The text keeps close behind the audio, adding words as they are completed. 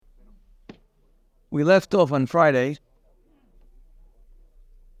We left off on Friday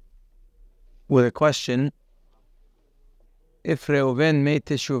with a question. If Reuven made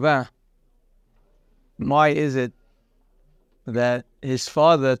Teshuvah, why is it that his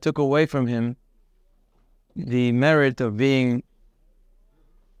father took away from him the merit of being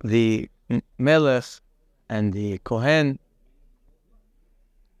the Melech and the Kohen?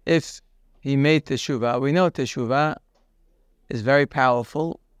 If he made Teshuvah, we know Teshuvah is very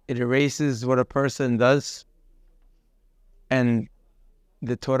powerful. It erases what a person does. And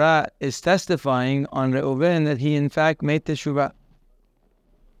the Torah is testifying on Reuven that he in fact made Teshuvah.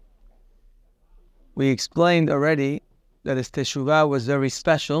 We explained already that his Teshuvah was very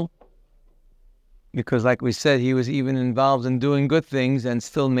special because, like we said, he was even involved in doing good things and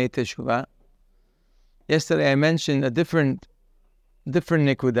still made Teshuvah. Yesterday I mentioned a different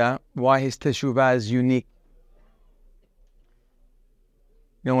nikudah, why his Teshuvah is unique.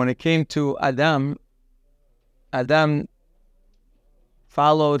 When it came to Adam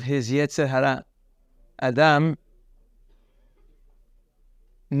followed his Yetzer Hara. Adam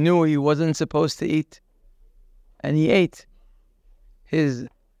knew he wasn't supposed to eat, and he ate. His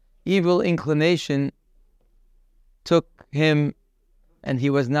evil inclination took him, and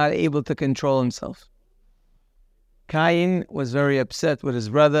he was not able to control himself. Cain was very upset with his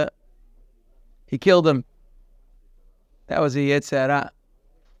brother. He killed him. That was a Yetzer Hara.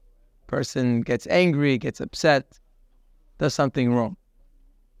 Person gets angry, gets upset, does something wrong.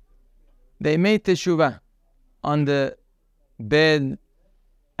 They made Teshuvah on the bad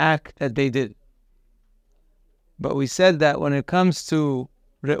act that they did. But we said that when it comes to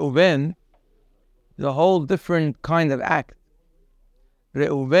Reuven, it's a whole different kind of act.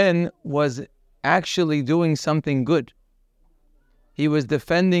 Reuven was actually doing something good. He was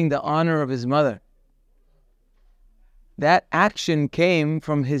defending the honor of his mother. That action came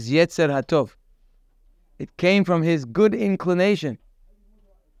from his Yetzer Hatov. It came from his good inclination.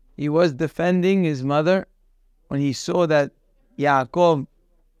 He was defending his mother when he saw that Yaakov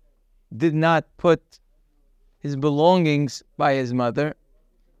did not put his belongings by his mother.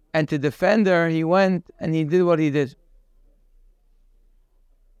 And to defend her, he went and he did what he did.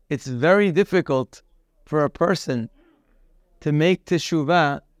 It's very difficult for a person to make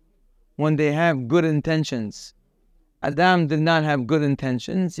Teshuvah when they have good intentions. Adam did not have good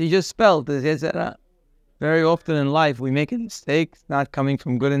intentions. He just spelled his Yetzer Hara. Very often in life, we make a mistake. It's not coming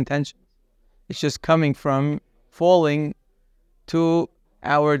from good intentions. It's just coming from falling to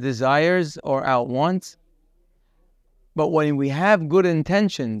our desires or our wants. But when we have good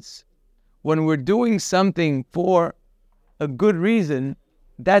intentions, when we're doing something for a good reason,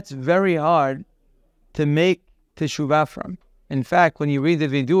 that's very hard to make Teshuvah from. In fact, when you read the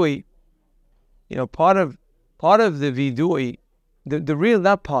Vidui, part of the Vidui, the real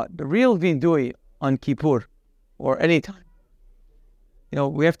Vidui on Kippur or any time,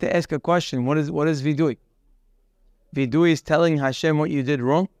 we have to ask a question. What is Vidui? Vidui is telling Hashem what you did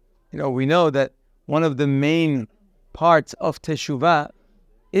wrong. We know that one of the main parts of Teshuvah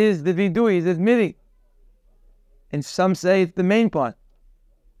is the Vidui, is admitting. And some say it's the main part.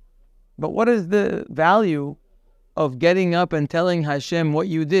 But what is the value of getting up and telling Hashem what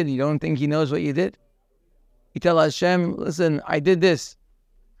you did? You don't think He knows what you did? You tell Hashem, listen, I did this.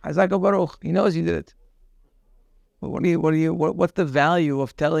 Hazak Baruch, He knows you did it. But what's the value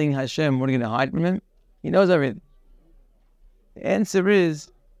of telling Hashem? What are you going to hide from Him? He knows everything. The answer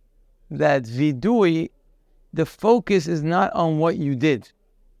is that Vidui, the focus is not on what you did.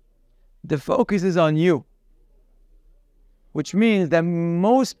 The focus is on you. Which means that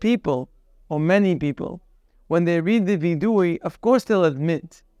most people, or many people, when they read the Vidui, of course they'll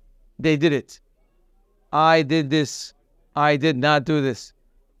admit they did it. I did this. I did not do this.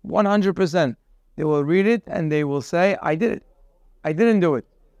 100%. They will read it and they will say, I did it. I didn't do it.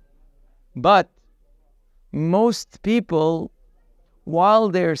 But most people, while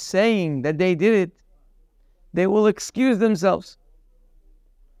they're saying that they did it, they will excuse themselves.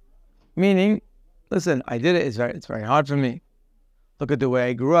 Meaning, listen, I did it. It's very hard for me. Look at the way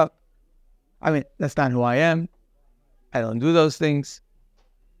I grew up. That's not who I am. I don't do those things.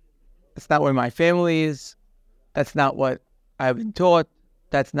 That's not where my family is. That's not what I've been taught.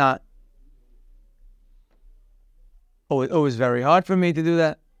 That's not. It was very hard for me to do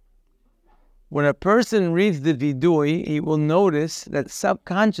that. When a person reads the Vidui, he will notice that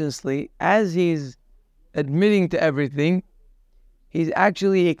subconsciously, as he's admitting to everything, he's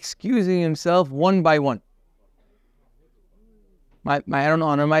actually excusing himself one by one. I don't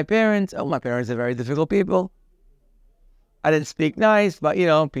honor my parents. My parents are very difficult people. I didn't speak nice, but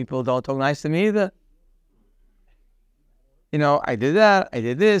people don't talk nice to me either. I did that, I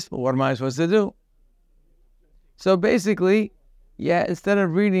did this, but what am I supposed to do? So basically, instead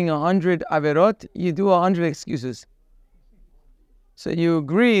of reading 100 averot, you do 100 excuses. So you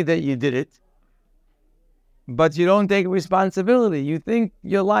agree that you did it, but you don't take responsibility. You think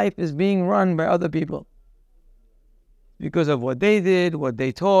your life is being run by other people because of what they did, what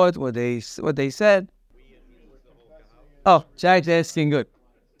they taught, what they said. Oh, Jack's asking good.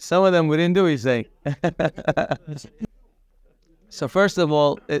 Some of them we didn't do, he's saying. So first of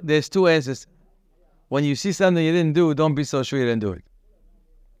all, there's two answers. When you see something you didn't do, don't be so sure you didn't do it.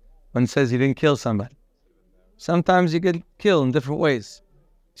 When it says you didn't kill somebody. Sometimes you get killed in different ways.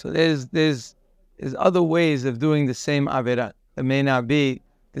 So there's other ways of doing the same avirah. It may not be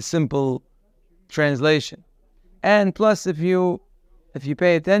the simple translation. And plus, if you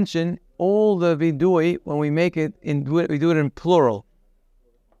pay attention, all the vidui, when we make it, we do it in plural.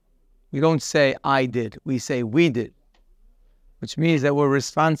 We don't say I did. We say we did, which means that we're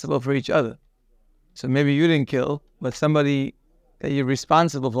responsible for each other. So maybe you didn't kill, but somebody that you're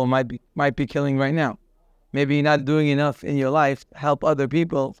responsible for might be killing right now. Maybe you're not doing enough in your life to help other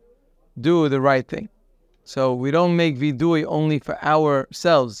people do the right thing. So we don't make vidui only for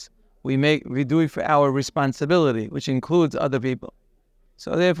ourselves. We make vidui for our responsibility, which includes other people.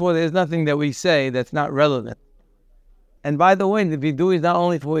 So therefore, there's nothing that we say that's not relevant. And by the way, the vidui is not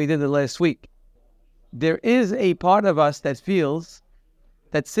only for what we did the last week. There is a part of us that feels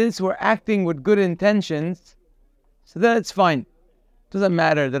that since we're acting with good intentions, so then it's fine. Doesn't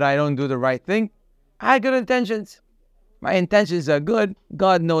matter that I don't do the right thing. I had good intentions. My intentions are good.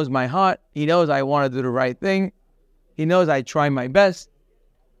 God knows my heart. He knows I want to do the right thing. He knows I try my best.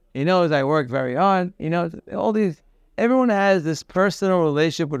 He knows I work very hard. He knows all these. Everyone has this personal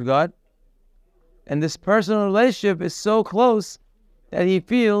relationship with God. And this personal relationship is so close that he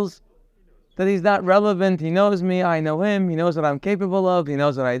feels that he's not relevant. He knows me. I know him. He knows what I'm capable of. He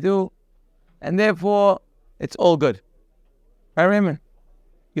knows what I do. And therefore, it's all good. Right, Raymond?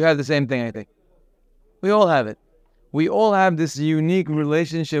 You have the same thing, I think. We all have it. We all have this unique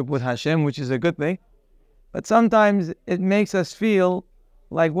relationship with Hashem, which is a good thing. But sometimes it makes us feel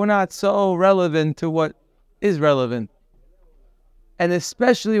like we're not so relevant to what is relevant. And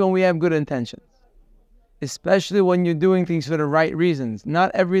especially when we have good intentions. Especially when you're doing things for the right reasons.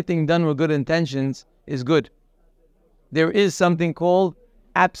 Not everything done with good intentions is good. There is something called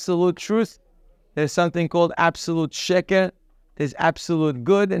absolute truth. There's something called absolute sheker. There's absolute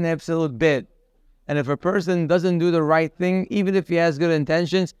good and absolute bad. And if a person doesn't do the right thing, even if he has good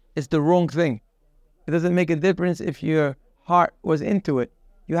intentions, it's the wrong thing. It doesn't make a difference if your heart was into it.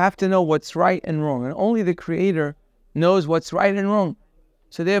 You have to know what's right and wrong. And only the Creator knows what's right and wrong.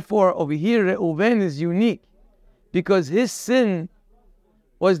 So therefore, over here, Reuven is unique. Because his sin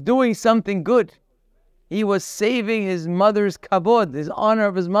was doing something good. He was saving his mother's kabod, his honor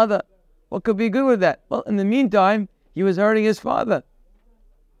of his mother. What could be good with that? Well, in the meantime, he was hurting his father.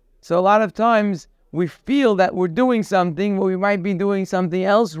 So a lot of times, we feel that we're doing something, but we might be doing something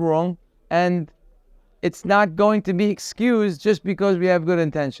else wrong, and it's not going to be excused just because we have good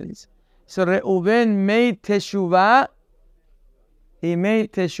intentions. So Reuven made teshuvah. He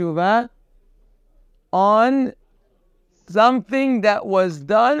made teshuvah on something that was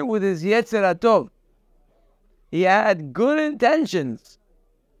done with his Yetzer Tov. He had good intentions,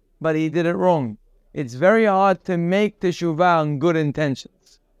 but he did it wrong. It's very hard to make teshuvah on good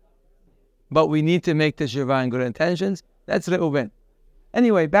intentions. But we need to make teshuvah on good intentions. That's Reuven.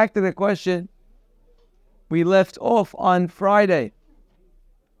 Anyway, back to the question. We left off on Friday.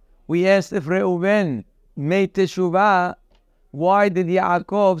 We asked if Reuven made teshuvah, why did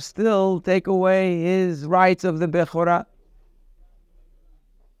Yaakov still take away his rights of the Bechorah?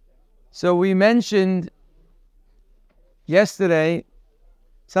 So we mentioned yesterday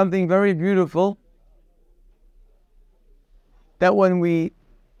something very beautiful, that when we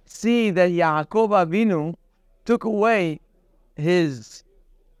see that Yaakov Avinu took away his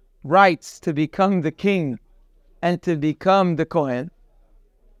rights to become the king and to become the Kohen,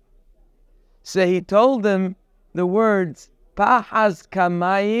 so he told them the words, Pahaz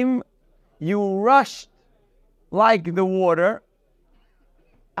kamayim, you rushed like the water.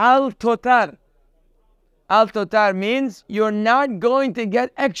 Al totar. Al totar means you're not going to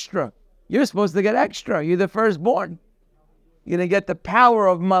get extra. You're supposed to get extra. You're the firstborn. You're going to get the power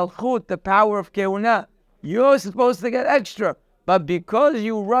of malchut, the power of keuna. You're supposed to get extra. But because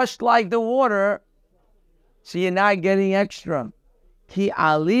you rushed like the water, so you're not getting extra. Ki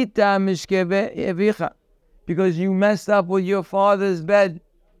alita mishkeve evicha. Because you messed up with your father's bed.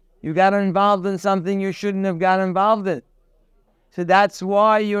 You got involved in something you shouldn't have got involved in. So that's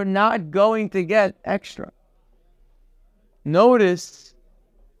why you're not going to get extra. Notice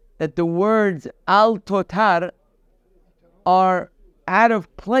that the words al totar are out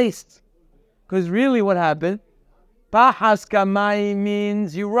of place. Because really what happened, Pahas kamai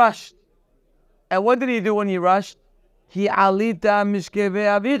means you rushed. And what did he do when he rushed? He alita mishkeve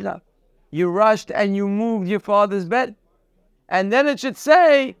avicha. You rushed and you moved your father's bed. And then it should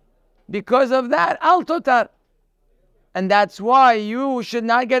say, because of that, al totar. And that's why you should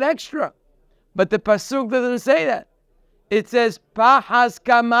not get extra. But the pasuk doesn't say that. It says, Pahas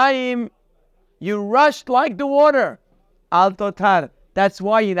kamayim, you rushed like the water. Al totar. That's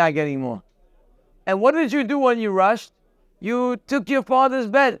why you're not getting more. And what did you do when you rushed? You took your father's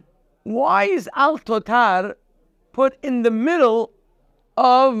bed. Why is al totar put in the middle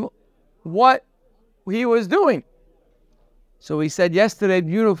of what he was doing? So we said yesterday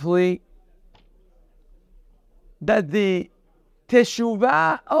beautifully that the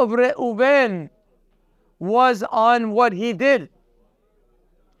teshuvah of Reuven was on what he did.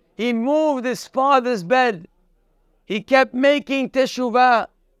 He moved his father's bed. He kept making teshuvah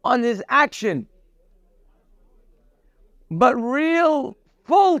on his action. But real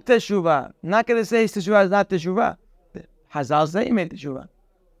full teshuvah, not going to say his teshuvah is not teshuvah. Hazal say he made teshuvah.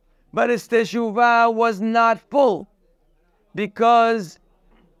 But his teshuvah was not full because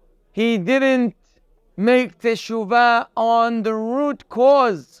he didn't make teshuvah on the root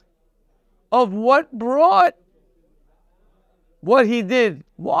cause of what brought what he did.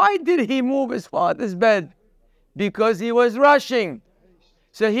 Why did he move his father's bed? Because he was rushing.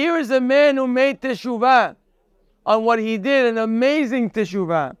 So here is a man who made teshuvah on what he did, an amazing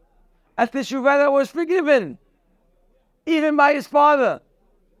teshuvah. A teshuvah that was forgiven, even by his father.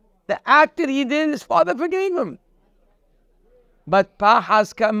 The act that he did, his father forgave him. But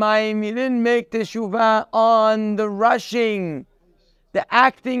Pahas Kamayim, he didn't make teshuvah on the rushing, the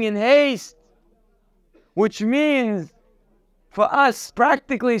acting in haste. Which means, for us,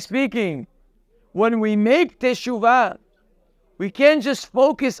 practically speaking, when we make teshuvah, we can't just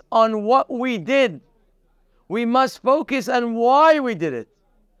focus on what we did. We must focus on why we did it.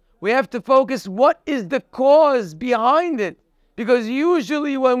 We have to focus what is the cause behind it. Because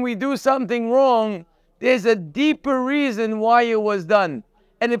usually when we do something wrong, there's a deeper reason why it was done.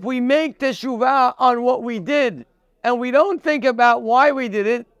 And if we make teshuvah on what we did, and we don't think about why we did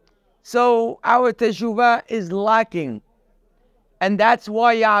it, so our teshuvah is lacking. And that's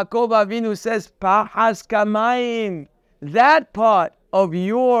why Yaakov Avinu says, Pahas kamayim. That part of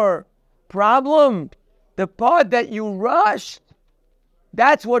your problem, the part that you rushed,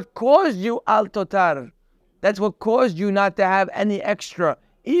 that's what caused you al totar. That's what caused you not to have any extra.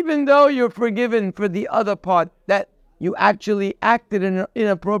 Even though you're forgiven for the other part that you actually acted in an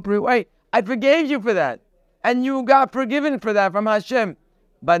inappropriate way. I forgave you for that. And you got forgiven for that from Hashem.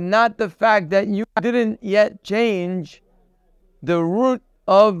 But not the fact that you didn't yet change the root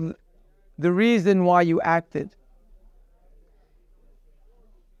of the reason why you acted.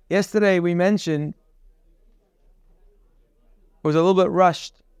 Yesterday we mentioned, it was a little bit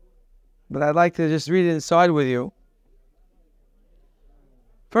rushed, but I'd like to just read it inside with you.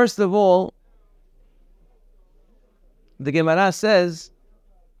 First of all, the Gemara says,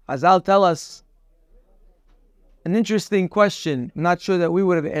 Hazal tell us an interesting question. I'm not sure that we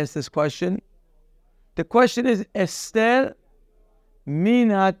would have asked this question. The question is, Esther min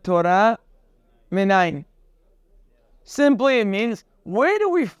ha-Torah minayin. Simply it means, where do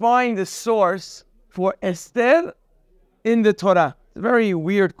we find the source for Esther in the Torah? It's a very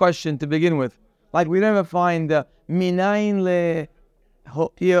weird question to begin with. Like we never find minayin le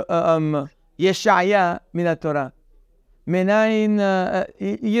Yeshaya min ha-Torah. Minayin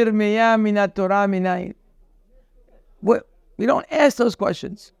Yirmiyah min ha-Torah minayin. We don't ask those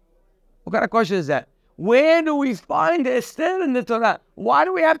questions. What kind of question is that? Where do we find Esther in the Torah? Why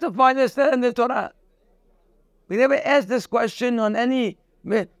do we have to find Esther in the Torah? We never asked this question on any,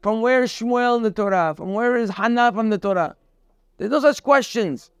 from where is Shmuel in the Torah? From where is Hannah from the Torah? There's no such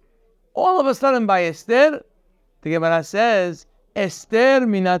questions. All of a sudden by Esther, the Gemara says, Esther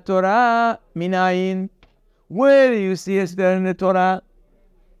min ha-Torah minayin. Where do you see Esther in the Torah?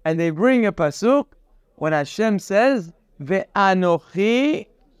 And they bring a pasuk when Hashem says, Ve'anochi,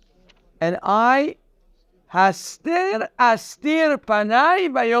 and I, Haster astir panai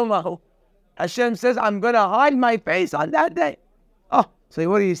bayomahu. Hashem says, I'm going to hide my face on that day. Oh, so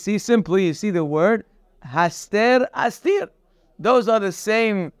what do you see? Simply, you see the word Haster astir. Those are the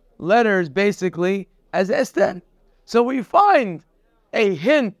same letters, basically, as Esther. So we find a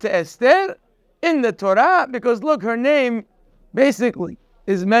hint to Esther in the Torah, because look, her name, basically,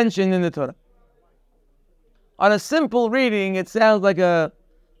 is mentioned in the Torah. On a simple reading, it sounds like a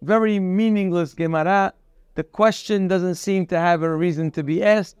very meaningless Gemara. The question doesn't seem to have a reason to be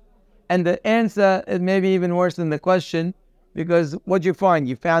asked. And the answer is maybe even worse than the question. Because what you find?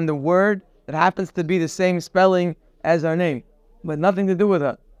 You found a word that happens to be the same spelling as our name, but nothing to do with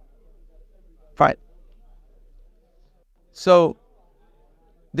her. Fine. So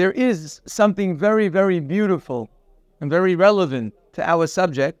there is something very, very beautiful and very relevant to our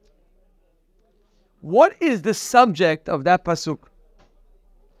subject. What is the subject of that pasuk?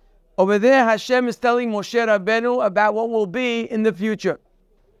 Over there, Hashem is telling Moshe Rabbeinu about what will be in the future.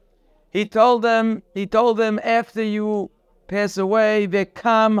 He told them after you pass away,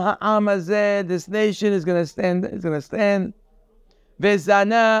 Vekam ha'am hazeh, this nation is going to stand.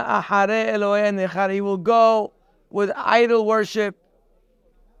 Vezana ahare Elohei nechar, he will go with idol worship.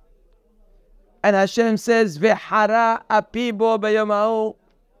 And Hashem says, Vehara apibo b'yomahu.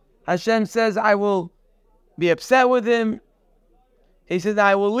 Hashem says, I will be upset with him. He says,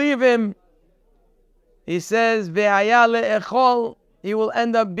 I will leave him. He says, Ve'haya le'echol, he will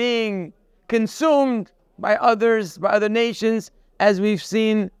end up being consumed by others, by other nations, as we've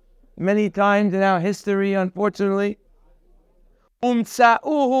seen many times in our history, unfortunately.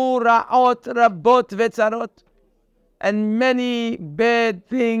 Umtsa'uhu ra'ot rabot vetzarot, and many bad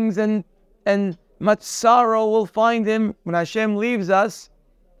things and much sorrow will find him. When Hashem leaves us,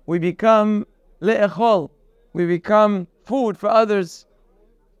 we become le'echol, we become food for others.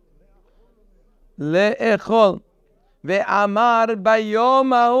 Le'echol ve'amar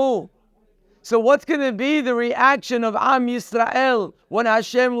bayomahu. So what's going to be the reaction of Am Yisrael when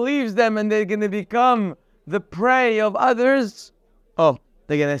Hashem leaves them and they're going to become the prey of others? Oh,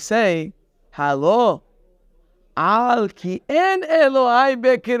 they're going to say, Halo, al ki en Elohai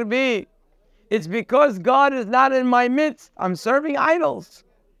bekirbi. It's because God is not in my midst. I'm serving idols.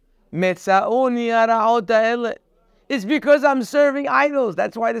 Metzauni ara'ot ha'ele. It's because I'm serving idols.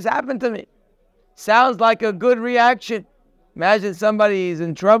 That's why this happened to me. Sounds like a good reaction. Imagine somebody is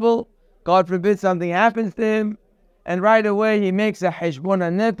in trouble. God forbid something happens to him. And right away he makes a heshbon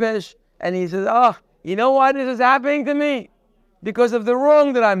nefesh. And he says, oh, you know why this is happening to me? Because of the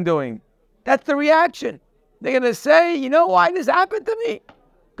wrong that I'm doing. That's the reaction. They're going to say, you know why this happened to me?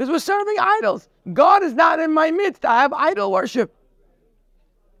 Because we're serving idols. God is not in my midst. I have idol worship.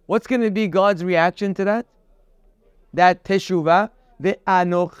 What's going to be God's reaction to that? That teshuvah, the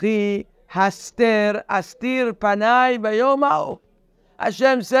anochi haster astir panai bayomao.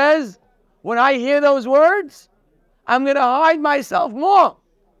 Hashem says, when I hear those words, I'm going to hide myself more.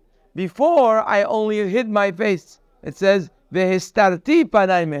 Before, I only hid my face. It says, vehistarti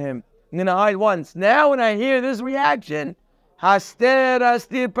panai mehem. I'm going to hide once. Now, when I hear this reaction, haster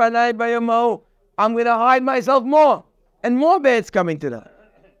astir panai bayomao, I'm going to hide myself more. And more bad's coming to them.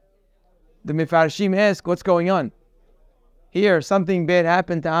 The Mefarshim ask, what's going on? Here, something bad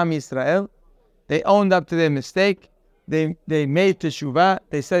happened to Am Yisrael. They owned up to their mistake. They made teshuvah.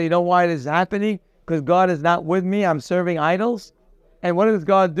 They said, you know why this is happening? Because God is not with me. I'm serving idols. And what does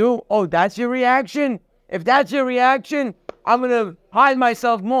God do? Oh, that's your reaction? If that's your reaction, I'm going to hide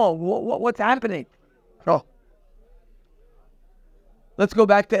myself more. What's happening? Oh. Let's go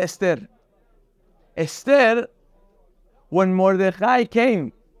back to Esther. Esther, when Mordechai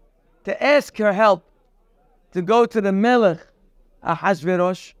came to ask her help to go to the Melech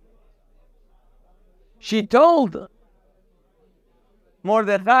Ahashverosh, she told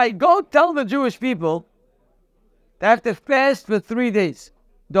Mordechai, go tell the Jewish people they have to fast for 3 days.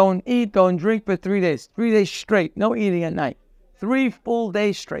 Don't eat, don't drink for 3 days. 3 days straight, no eating at night. 3 full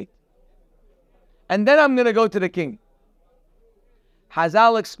days straight. And then I'm going to go to the king.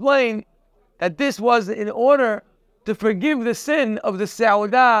 Hazal explained that this was in order to forgive the sin of the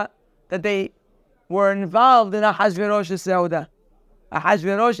Seudah that they were involved in Ahashverosh's Seudah.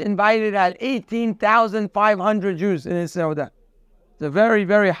 Ahashverosh invited out 18,500 Jews in his Seudah. It's a very,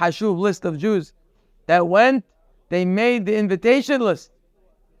 very hashuv list of Jews that went. They made the invitation list.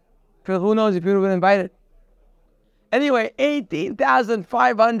 Who knows if you would have been invited. Anyway,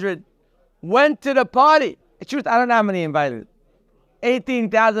 18,500 went to the party. The truth, I don't know how many invited.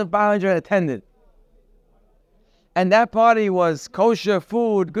 18,500 attended. And that party was kosher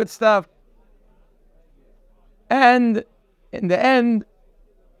food, good stuff. And in the end,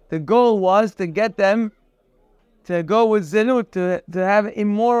 the goal was to get them to go with zinut, to have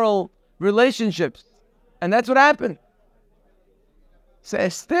immoral relationships. And that's what happened. So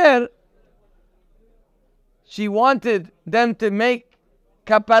Esther, she wanted them to make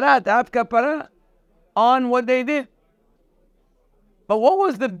kapara, to have kapara on what they did. But what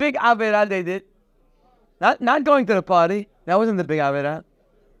was the big averah they did? Not going to the party. That wasn't the big averah.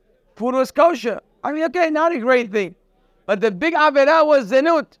 Food was kosher. I mean, okay, not a great thing. But the big averah was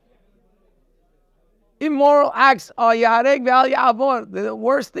zinut. Immoral acts are yareg ve'al ya'avor, the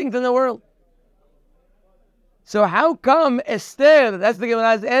worst things in the world. So how come Esther, that's the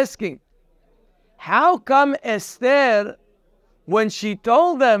Gemara is asking, how come Esther, when she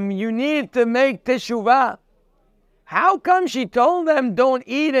told them you need to make teshuvah, how come she told them don't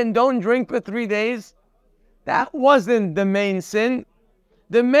eat and don't drink for 3 days? That wasn't the main sin.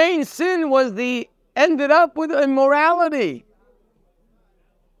 The main sin was ended up with immorality.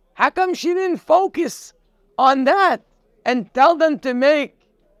 How come she didn't focus on that and tell them to make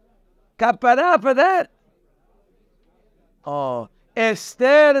kapara for that? Oh,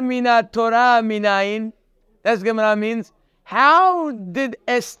 Esther mina Torah minayin. That's Gemara means. How did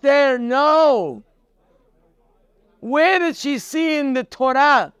Esther know? Where did she see in the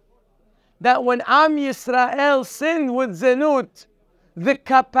Torah that when Am Yisrael sinned with zenut, the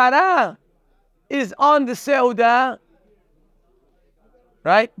kapara is on the seudah?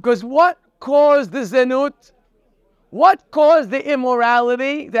 Right? Because what caused the zenut? What caused the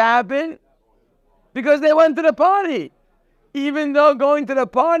immorality to happen? Because they went to the party. Even though going to the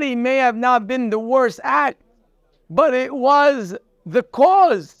party may have not been the worst act, but it was the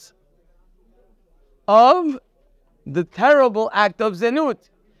cause of the terrible act of zenut.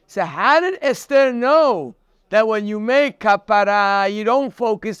 So how did Esther know that when you make kapara, you don't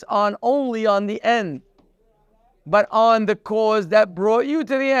focus only on the end, but on the cause that brought you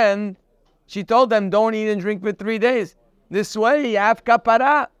to the end? She told them, don't eat and drink for 3 days. This way you have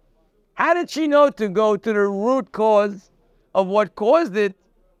kapara. How did she know to go to the root cause of what caused it?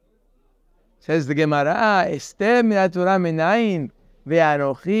 Says the Gemara, Esther min Torah minayin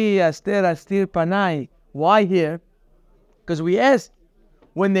ve'anochi Esther astir panai. Why here? Because we asked,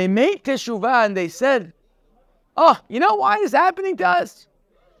 when they made teshuvah and they said, oh, you know why this is happening to us?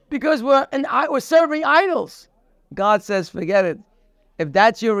 Because we're serving idols. God says, forget it. If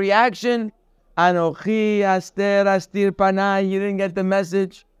that's your reaction, Anochi Esther astir panai, you didn't get the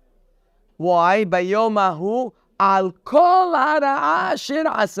message. Why? Bayomahu al kol hara'a asher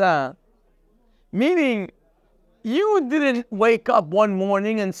asa. Meaning, you didn't wake up one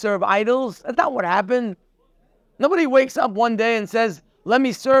morning and serve idols. That's not what happened. Nobody wakes up one day and says, let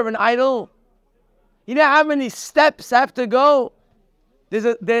me serve an idol. You know how many steps have to go?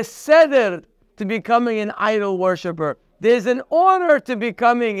 There's seder to becoming an idol worshiper. There's an order to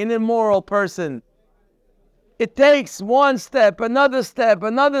becoming an immoral person. It takes one step, another step,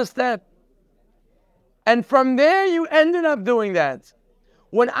 another step. And from there you ended up doing that.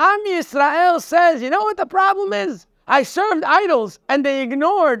 When Am Yisrael says, you know what the problem is? I served idols and they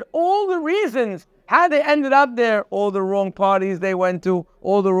ignored all the reasons how they ended up there. All the wrong parties they went to,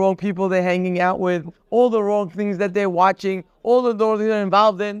 all the wrong people they're hanging out with, all the wrong things that they're watching, all the things they're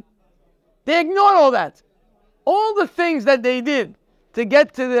involved in. They ignored all that. All the things that they did to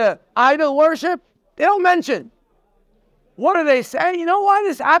get to the idol worship, they don't mention. What do they say? You know why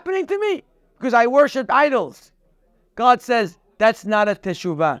this is happening to me? Because I worshiped idols. God says, that's not a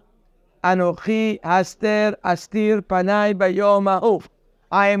teshuvah. Anochi Esther astir panai bayom ha'u.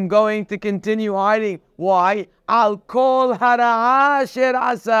 I am going to continue hiding. Why? Al kol hara'a asher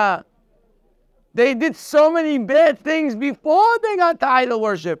asa. They did so many bad things before they got to idol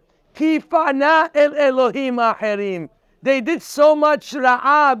worship. Kifana el Elohim acherim. They did so much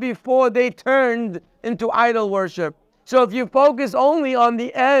ra'ah before they turned into idol worship. So if you focus only on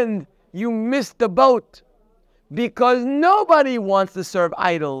the end, you miss the boat. Because nobody wants to serve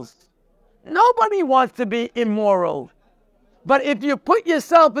idols. Nobody wants to be immoral. But if you put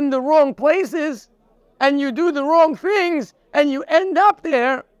yourself in the wrong places and you do the wrong things and you end up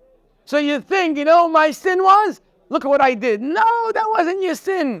there, so you think, you know, my sin was? Look at what I did. No, that wasn't your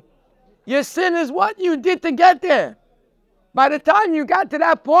sin. Your sin is what you did to get there. By the time you got to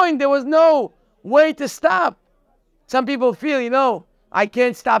that point, there was no way to stop. Some people feel, you know, I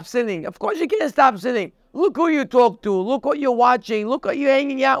can't stop sinning. Of course you can't stop sinning. Look who you talk to. Look what you're watching. Look what you're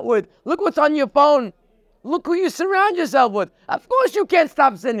hanging out with. Look what's on your phone. Look who you surround yourself with. Of course you can't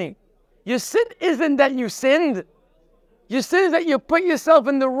stop sinning. Your sin isn't that you sinned. Your sin is that you put yourself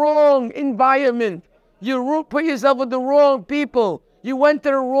in the wrong environment. You put yourself with the wrong people. You went to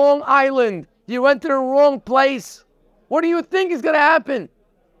the wrong island. You went to the wrong place. What do you think is going to happen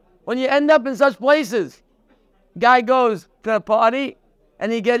when you end up in such places? Guy goes to a party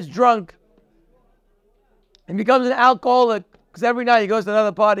and he gets drunk. And becomes an alcoholic because every night he goes to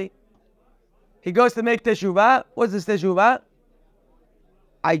another party. He goes to make teshuvah. What's this teshuvah?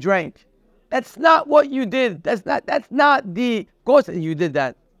 I drank. That's not what you did. That's not the, of course you did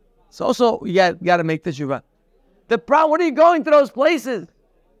that. So also you got to make teshuvah. The problem, what are you going to those places?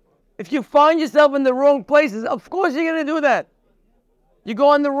 If you find yourself in the wrong places, of course you're going to do that. You go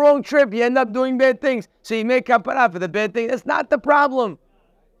on the wrong trip, you end up doing bad things. So you make kapara for the bad thing. That's not the problem.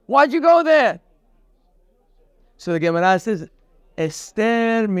 Why'd you go there? So the Gemara says,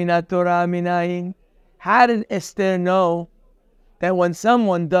 Esther minatora minayin. How did Esther know that when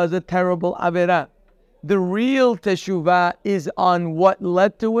someone does a terrible averah, the real teshuvah is on what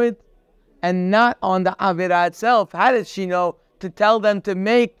led to it and not on the averah itself? How did she know to tell them to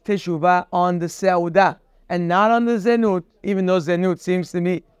make teshuvah on the seudah and not on the zenut, even though zenut seems to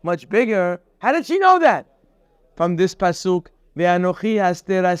me much bigger? How did she know that? From this pasuk, Ve'anochi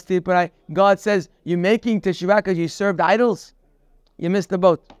haster asti parai. God says, you're making teshuvah because you served idols? You missed the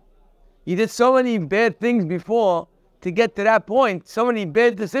boat. You did so many bad things before to get to that point, so many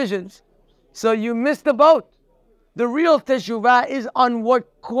bad decisions. So you missed the boat. The real teshuvah is on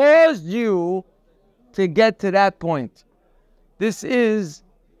what caused you to get to that point. This is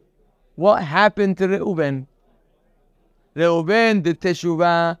what happened to Reuben. Reuben did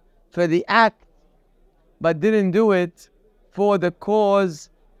teshuvah for the act, but didn't do it for the cause.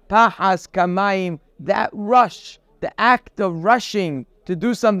 Pahas kamayim, that rush, the act of rushing to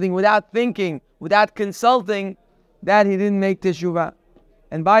do something without thinking, without consulting, that he didn't make teshuvah.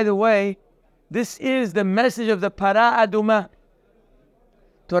 And by the way, this is the message of the para aduma.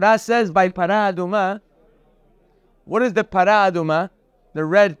 Torah says by para aduma, what is the para aduma? The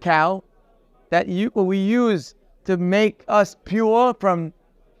red cow that we use to make us pure from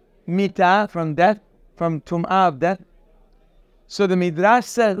mita, from death, from tum'ah of death. So the Midrash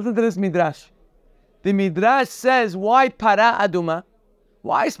says, listen to this Midrash. The Midrash says, why para aduma?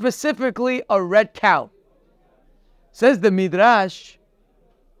 Why specifically a red cow? Says the Midrash,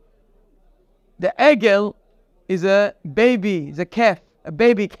 the egel is a baby, is a calf, a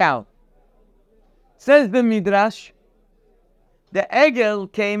baby cow. Says the Midrash, the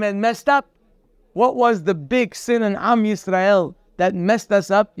egel came and messed up. What was the big sin in Am Yisrael that messed us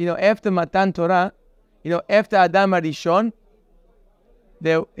up? After Matan Torah, after Adam HaRishon,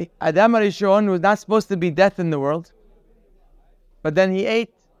 Adam HaRishon was not supposed to be death in the world. But then he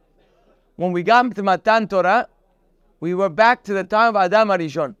ate. When we got to Matan Torah, we were back to the time of Adam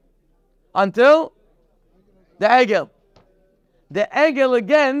HaRishon. Until the egel. The egel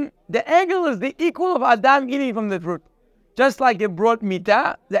again, the egel is the equal of Adam eating from the fruit. Just like it brought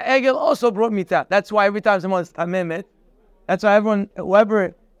mita, the egel also brought mita. That's why every time someone is tameh, that's why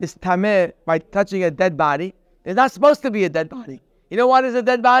whoever is tameh by touching a dead body, is not supposed to be a dead body. You know what is a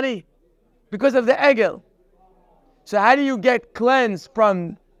dead body? Because of the egel. So how do you get cleansed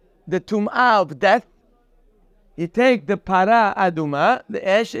from the tum'ah of death? You take the para aduma, the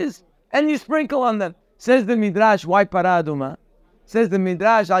ashes, and you sprinkle on them. Says the Midrash, why para aduma? Says the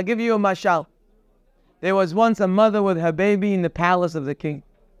Midrash, I'll give you a mashal. There was once a mother with her baby in the palace of the king.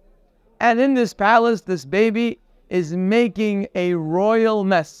 And in this palace, this baby is making a royal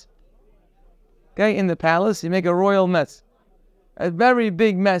mess. Okay, in the palace, you make a royal mess. A very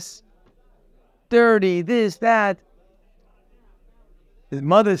big mess. Dirty, this, that. His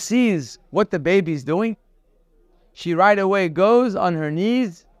mother sees what the baby's doing. She right away goes on her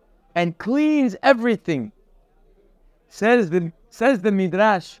knees and cleans everything. Says the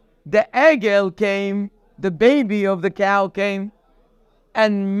Midrash, the egel came, the baby of the cow came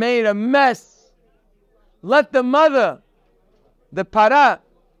and made a mess. Let the mother, the para,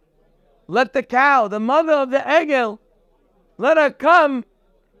 let the cow, the mother of the egel, let her come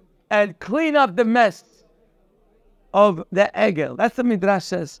and clean up the mess of the egel. That's the Midrash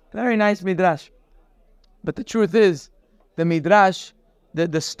says. Very nice Midrash. But the truth is, the Midrash,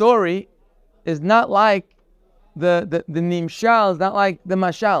 the story is not like the Nimshal, is not like the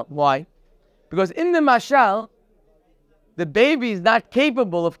Mashal. Why? Because in the Mashal, the baby is not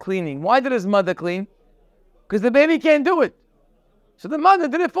capable of cleaning. Why did his mother clean? Because the baby can't do it. So the mother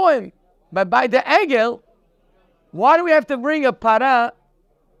did it for him. But by the egel, why do we have to bring a para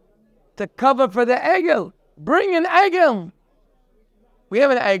to cover for the egel? Bring an egel. We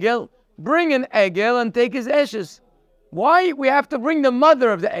have an egel. Bring an egel and take his ashes. Why we have to bring the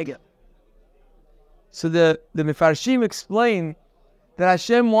mother of the egel? So the Mefarshim explain that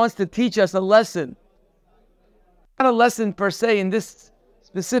Hashem wants to teach us a lesson. Not a lesson per se in this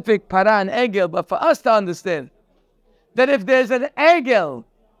specific para and egel, but for us to understand that if there's an egel,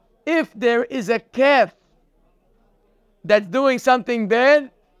 if there is a calf that's doing something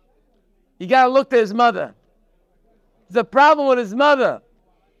bad, you got to look to his mother. There's a problem with his mother.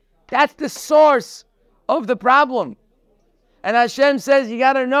 That's the source of the problem. And Hashem says you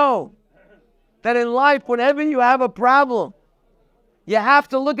got to know that in life, whenever you have a problem, you have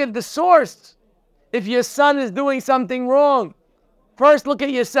to look at the source. If your son is doing something wrong, first look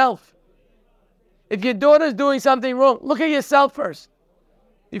at yourself. If your daughter's doing something wrong, look at yourself first.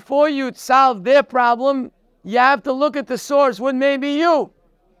 Before you solve their problem, you have to look at the source, what may be you.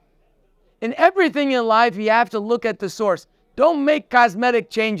 In everything in life, you have to look at the source. Don't make cosmetic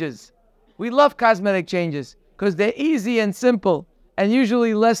changes. We love cosmetic changes because they're easy and simple and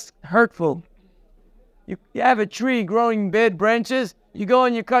usually less hurtful. You have a tree growing big branches, you go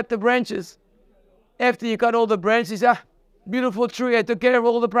and you cut the branches. After you cut all the branches, beautiful tree, I took care of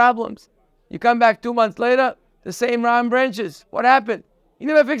all the problems. You come back 2 months later, the same round branches. What happened? You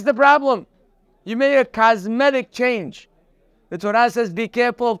never fixed the problem. You made a cosmetic change. The Torah says be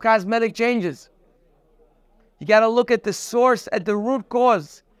careful of cosmetic changes. You got to look at the source, at the root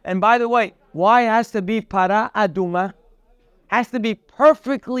cause. And by the way, why it has to be para aduma? Has to be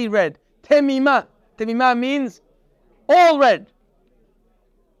perfectly red. Temima. Temima means all red.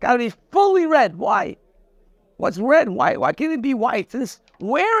 Got to be fully red. Why? What's red? Why? Why can't it be white? Since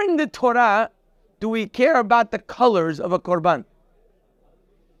where in the Torah do we care about the colors of a korban?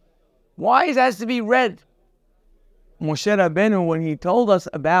 Why it has to be red? Moshe Rabbeinu,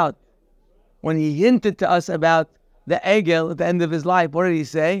 when he hinted to us about the egel at the end of his life, what did he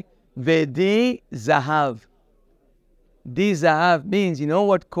say? Vedi zahav. Di zahav means, you know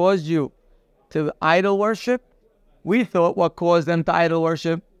what caused you to idol worship? We thought what caused them to idol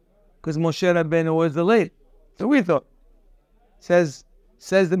worship because Moshe Rabbeinu was the leader. So we thought. Says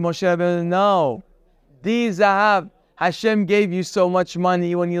the Moshe Rabbeinu, no. Di zahav. Hashem gave you so much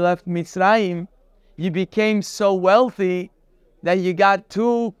money when you left Mitzrayim. You became so wealthy that you got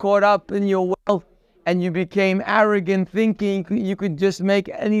too caught up in your wealth and you became arrogant, thinking you could just make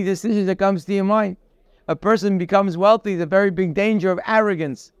any decision that comes to your mind. A person becomes wealthy is a very big danger of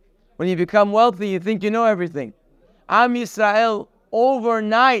arrogance. When you become wealthy, you think you know everything. Am Yisrael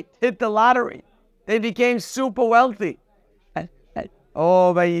overnight hit the lottery. They became super wealthy.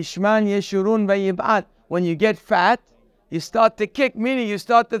 Oh, vayishman yeshurun vayib'at. When you get fat, you start to kick, meaning you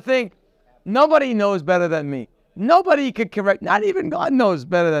start to think, nobody knows better than me. Nobody could correct, not even God knows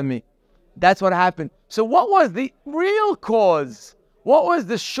better than me. That's what happened. So what was the real cause? What was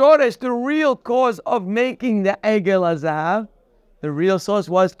the shortest, the real cause of making the egel zahav? The real source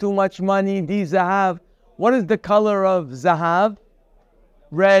was too much money, di zahav. What is the color of zahav?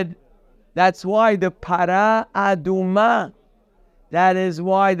 Red. That's why the para aduma. That is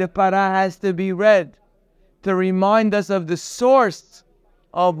why the para has to be red. To remind us of the source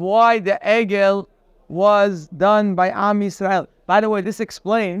of why the egel was done by Am Yisrael. By the way, this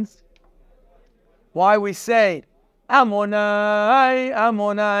explains why we say Amonai,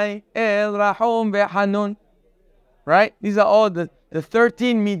 Amonai, El Rahum Ve'Hanun. Right? These are all the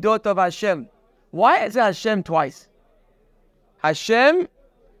 13 midot of Hashem. Why is it Hashem twice? Hashem,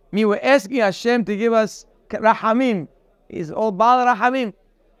 we were asking Hashem to give us Rahamim. He's all Baal Rahamim.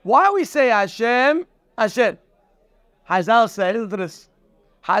 Why we say Hashem? Hashem. Hazal say, listen to this.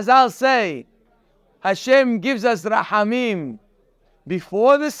 Hazal say, Hashem gives us Rahamim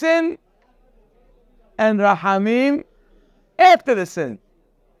before the sin and Rahamim after the sin,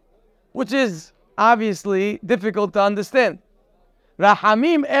 which is obviously difficult to understand.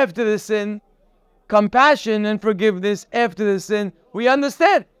 Rahamim after the sin, compassion and forgiveness after the sin, we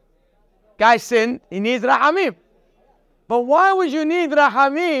understand. Guy sinned, he needs Rahamim. But why would you need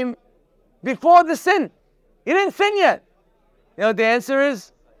Rahamim before the sin? You didn't sin yet. You know what the answer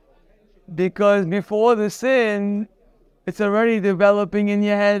is? Because before the sin, it's already developing in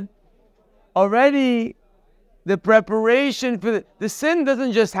your head. Already the preparation for the sin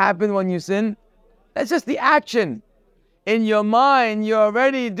doesn't just happen when you sin. That's just the action. In your mind, you're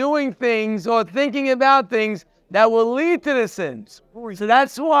already doing things or thinking about things that will lead to the sins. So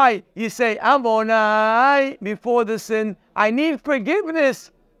that's why you say, Amonai, before the sin. I need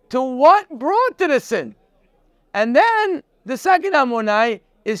forgiveness to what brought to the sin. And then the second Amonai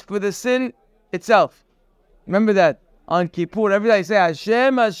is for the sin itself. Remember that on Kippur, every day you say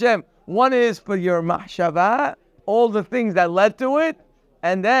Hashem, Hashem. One is for your mahshava, all the things that led to it,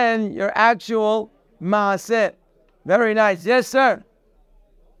 and then your actual maaseh. Very nice. Yes, sir.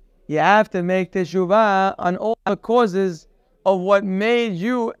 You have to make teshuvah on all the causes of what made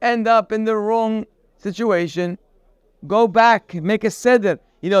you end up in the wrong situation. Go back, make a seder.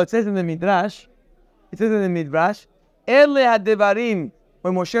 You know, it says in the Midrash, Ele HaDevarim,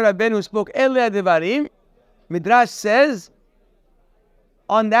 when Moshe Rabbeinu spoke Ele HaDevarim, Midrash says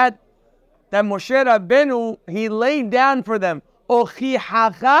on that Moshe Rabbeinu, he laid down for them,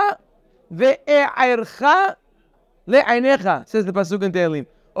 Ochihacha ve'e'ercha le'einecha, says the Pasuk in Tehillim.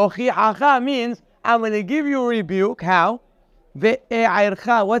 Ochihacha means, I'm going to give you a rebuke. How?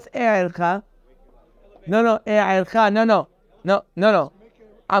 Ve'e'ercha. What's e'ercha? No, e'ercha. No.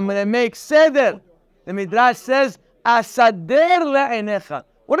 I'm going to make seder. The Midrash says, Asader le'einecha.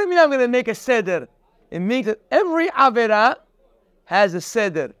 What do you mean I'm going to make a seder? It means that every avera has a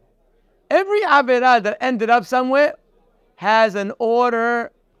seder. Every Avirah that ended up somewhere has an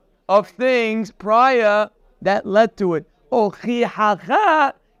order of things prior that led to it.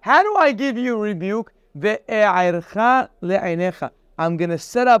 Ochihacha, how do I give you rebuke? Ve'e'ircha le'einecha. I'm going to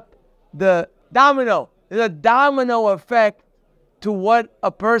set up the domino. There's a domino effect to what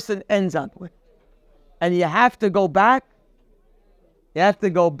a person ends up with. And you have to go back. You have to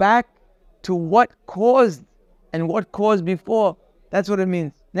go back to what caused and what caused before. That's what it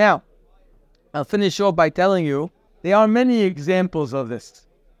means. Now, I'll finish off by telling you, there are many examples of this.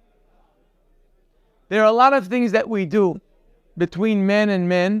 There are a lot of things that we do between men and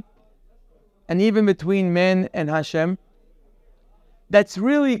men, and even between men and Hashem, that's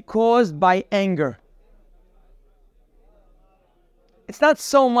really caused by anger. It's not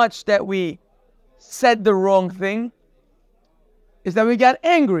so much that we said the wrong thing, it's that we got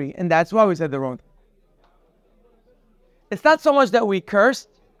angry, and that's why we said the wrong thing. It's not so much that we cursed,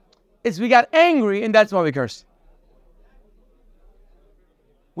 it's we got angry, and that's why we cursed.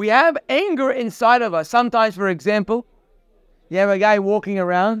 We have anger inside of us. Sometimes, for example, you have a guy walking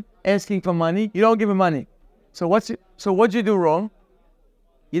around asking for money. You don't give him money. So what'd you do wrong?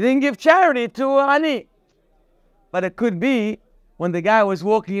 You didn't give charity to ani. But it could be when the guy was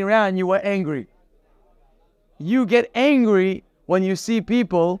walking around, you were angry. You get angry when you see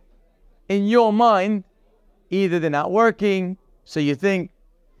people in your mind, either they're not working, so you think,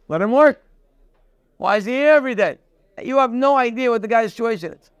 let him work. Why is he here every day? You have no idea what the guy's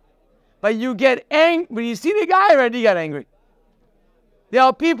situation is. But you get angry. When you see the guy already, you get angry. There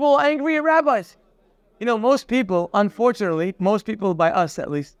are people angry at rabbis. You know, most people, unfortunately, most people by us at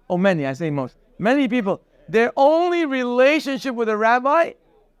least, or many, I say most, many people, their only relationship with a rabbi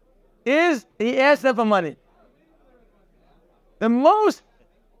is he asks them for money. The most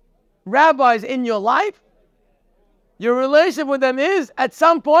rabbis in your life, your relationship with them is, at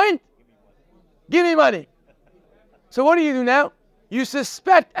some point, give me money. So what do you do now? You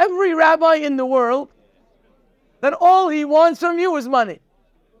suspect every rabbi in the world that all he wants from you is money.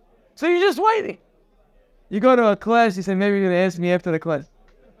 So you're just waiting. You go to a class, you say, maybe you're going to ask me after the class.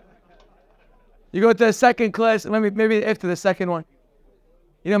 You go to a second class, maybe after the second one.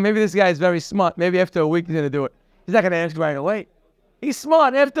 You know, maybe this guy is very smart. Maybe after a week he's going to do it. He's not going to ask right away. He's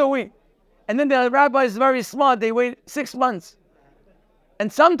smart after a week. And then the rabbi is very smart. They wait 6 months.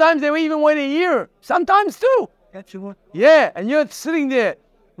 And sometimes they even wait a year. Sometimes 2. Yeah, and you're sitting there,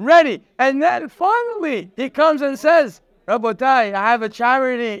 ready. And then finally, he comes and says, Rabotai, I have a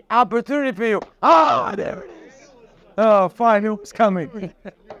charity opportunity for you. Ah, there it is. Oh, fine, knew it was coming.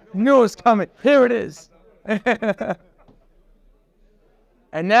 Knew it was coming. Here it is.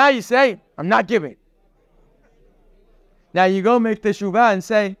 And now you say, I'm not giving. Now you go make teshuvah and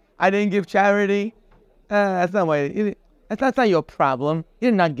say, I didn't give charity. That's not your problem. You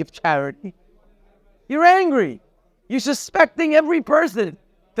did not give charity. You're angry. You're suspecting every person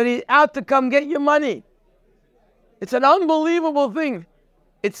that he's out to come get your money. It's an unbelievable thing.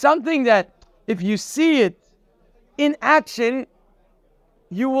 It's something that if you see it in action,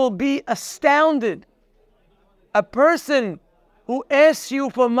 you will be astounded. A person who asks you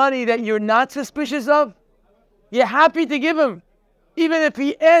for money that you're not suspicious of, you're happy to give him, even if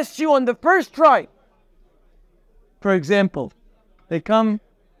he asks you on the first try. For example, they come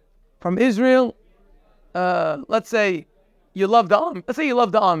from Israel. Let's say you love the army. Let's say you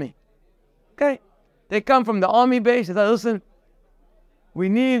love the army. Okay? They come from the army base. They say, listen, we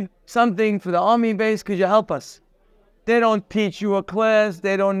need something for the army base. Could you help us? They don't teach you a class.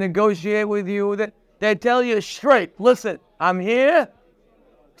 They don't negotiate with you. They tell you straight, listen, I'm here,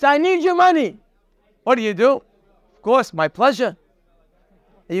 so I need your money. What do? Of course, my pleasure.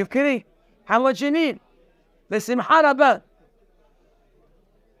 Are you kidding? How much you need? L'simcha rabah.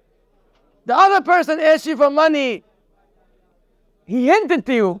 The other person asks you for money. He hinted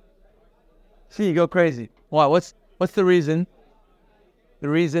to you. See, you go crazy. Why? What's the reason? The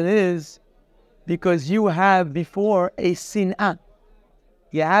reason is because you have before a sin'ah.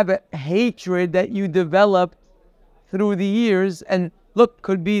 You have a hatred that you developed through the years. And look,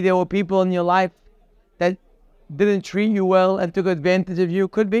 could be there were people in your life that didn't treat you well and took advantage of you.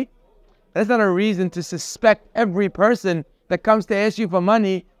 Could be. That's not a reason to suspect every person that comes to ask you for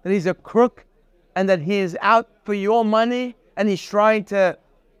money that he's a crook and that he is out for your money and he's trying to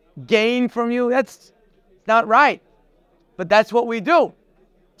gain from you. That's not right. But that's what we do.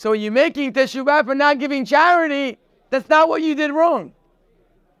 So when you're making teshuvah for not giving charity, that's not what you did wrong.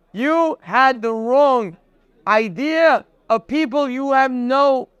 You had the wrong idea of people you have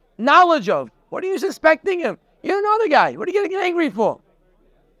no knowledge of. What are you suspecting him? You don't know the guy. What are you getting angry for?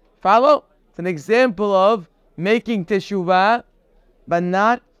 Follow? It's an example of making teshuvah, but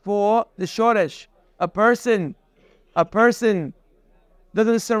not for the shoresh. A person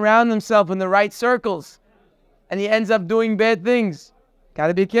doesn't surround himself in the right circles, and he ends up doing bad things.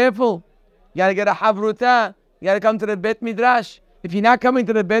 Gotta be careful. You gotta get a havruta. You gotta come to the Bet Midrash. If you're not coming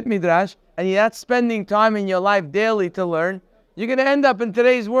to the Bet Midrash, and you're not spending time in your life daily to learn, you're gonna end up in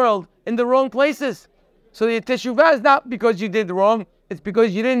today's world in the wrong places. So the Teshuvah is not because you did wrong, it's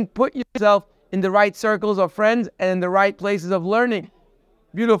because you didn't put yourself in the right circles of friends and in the right places of learning.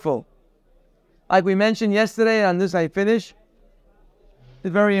 Beautiful. Like we mentioned yesterday, and on this I finish,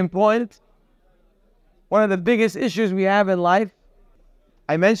 it's very important. One of the biggest issues we have in life,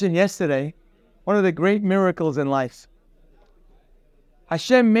 I mentioned yesterday, one of the great miracles in life.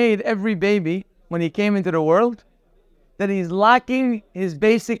 Hashem made every baby, when he came into the world, that he's lacking his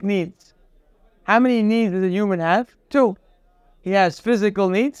basic needs. How many needs does a human have? 2. He has physical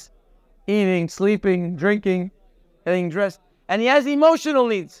needs, eating, sleeping, drinking, getting dressed. And he has emotional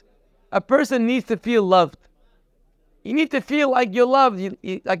needs. A person needs to feel loved. You need to feel like you're loved,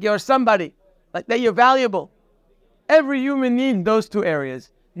 like you're somebody, like that you're valuable. Every human needs those 2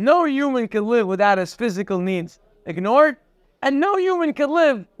 areas. No human can live without his physical needs ignored, and no human can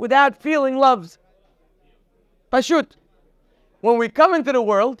live without feeling loved. Pashut. When we come into the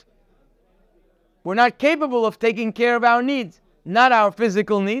world, we're not capable of taking care of our needs. Not our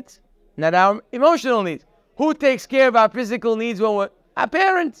physical needs, not our emotional needs. Who takes care of our physical needs when we're our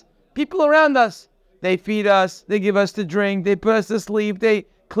parents? People around us. They feed us, they give us to drink, they put us to sleep, they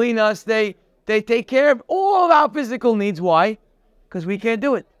clean us, they take care of all of our physical needs. Why? Because we can't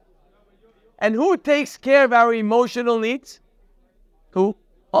do it. And who takes care of our emotional needs? Who?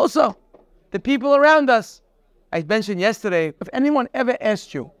 Also, the people around us. I mentioned yesterday, if anyone ever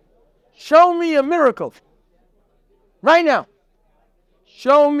asked you, show me a miracle, right now,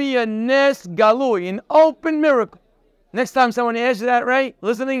 show me a nes galui, an open miracle. Next time someone asks you that, right?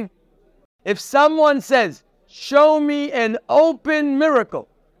 Listening? If someone says, show me an open miracle,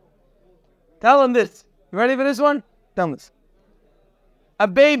 tell them this. You ready for this one? Tell them this. A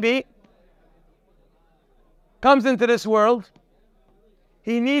baby comes into this world.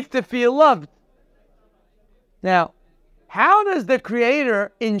 He needs to feel loved. Now, how does the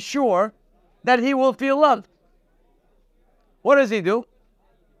Creator ensure that he will feel loved? What does he do?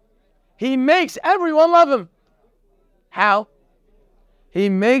 He makes everyone love him. How? He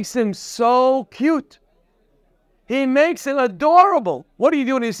makes him so cute. He makes him adorable. What do you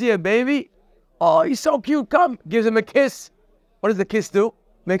do when you see a baby? Oh, he's so cute. Come. Gives him a kiss. What does the kiss do?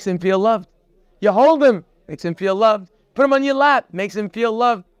 Makes him feel loved. You hold him. Makes him feel loved. Put him on your lap. Makes him feel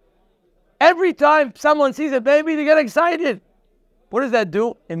loved. Every time someone sees a baby, they get excited. What does that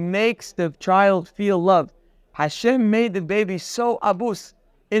do? It makes the child feel loved. Hashem made the baby so abus.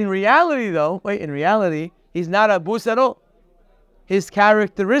 In reality, though, he's not abus at all. His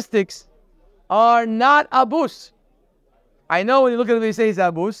characteristics are not abus. I know when you look at him, you say he's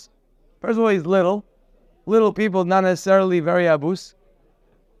abus. First of all, he's little. Little people, not necessarily very abus.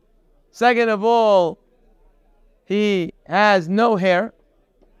 Second of all, he has no hair.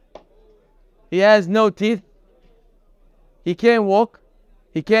 He has no teeth. He can't walk.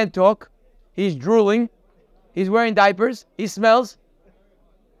 He can't talk. He's drooling. He's wearing diapers. He smells.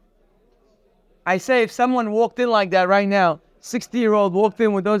 I say if someone walked in like that right now, 60-year-old walked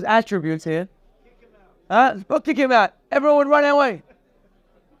in with those attributes here, kick him out. Everyone would run away.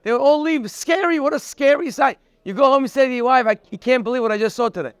 They would all leave. Scary. What a scary sight. You go home and say to your wife, you can't believe what I just saw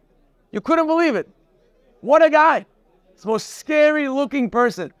today. You couldn't believe it. What a guy. It's the most scary looking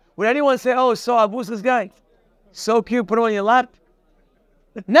person. Would anyone say, oh, so abus this guy? So cute, put him on your lap?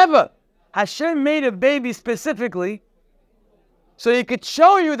 Never. Hashem made a baby specifically so he could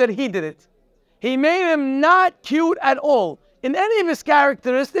show you that he did it. He made him not cute at all in any of his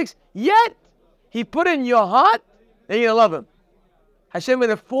characteristics, yet he put in your heart that you're going to love him. Hashem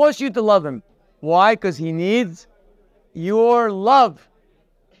will force you to love him. Why? Because he needs your love.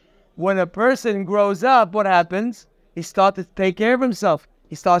 When a person grows up, what happens? He starts to take care of himself.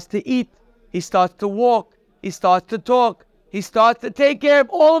 He starts to eat. He starts to walk. He starts to talk. He starts to take care of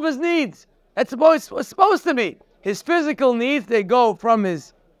all of his needs. That's what's supposed to be. His physical needs, they go from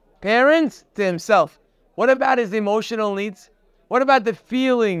his parents to himself. What about his emotional needs? What about the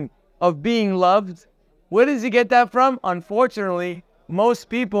feeling of being loved? Where does he get that from? Unfortunately, most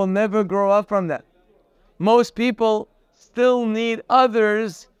people never grow up from that. Most people still need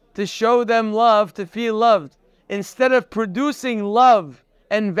others to show them love, to feel loved. Instead of producing love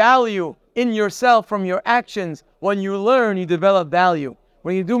and value in yourself from your actions, when you learn, you develop value.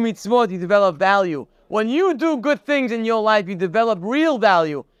 When you do mitzvot, you develop value. When you do good things in your life, you develop real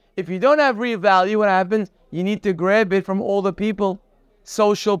value. If you don't have real value, what happens? You need to grab it from all the people.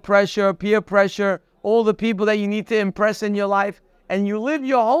 social pressure, peer pressure, all the people that you need to impress in your life, and you live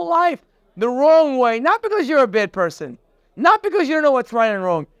your whole life the wrong way, not because you're a bad person, not because you don't know what's right and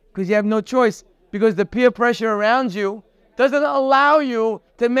wrong, because you have no choice, because the peer pressure around you doesn't allow you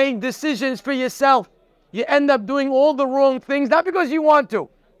to make decisions for yourself. You end up doing all the wrong things, not because you want to,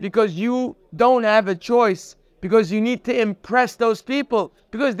 because you don't have a choice, because you need to impress those people,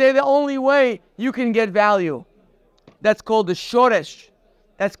 because they're the only way you can get value. That's called the shoresh.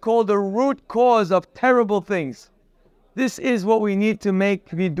 That's called the root cause of terrible things. This is what we need to make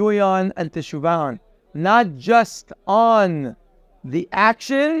viduyan and teshuvah on. Not just on the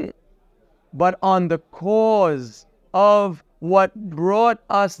action, but on the cause of what brought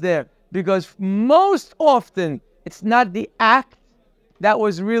us there. Because most often, it's not the act that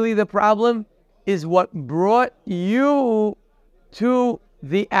was really the problem, is what brought you to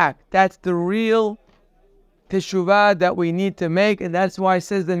the act. That's the real teshuvah that we need to make. And that's why it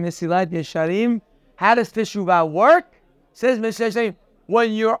says the Mesilat Yesharim, how does teshuvah work? It says Mesilat Yesharim,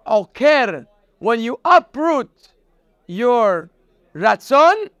 when you're oker, when you uproot your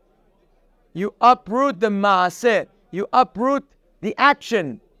ratzon, you uproot the maaseh, you uproot the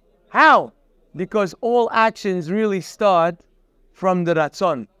action. How? Because all actions really start from the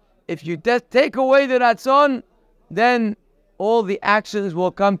ratzon. If you take away the ratzon, then all the actions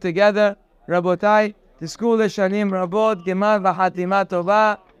will come together. Rabotai, תזכו לשנים רבות, גמר וחתימה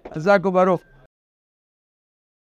טובה, חזק וברוך.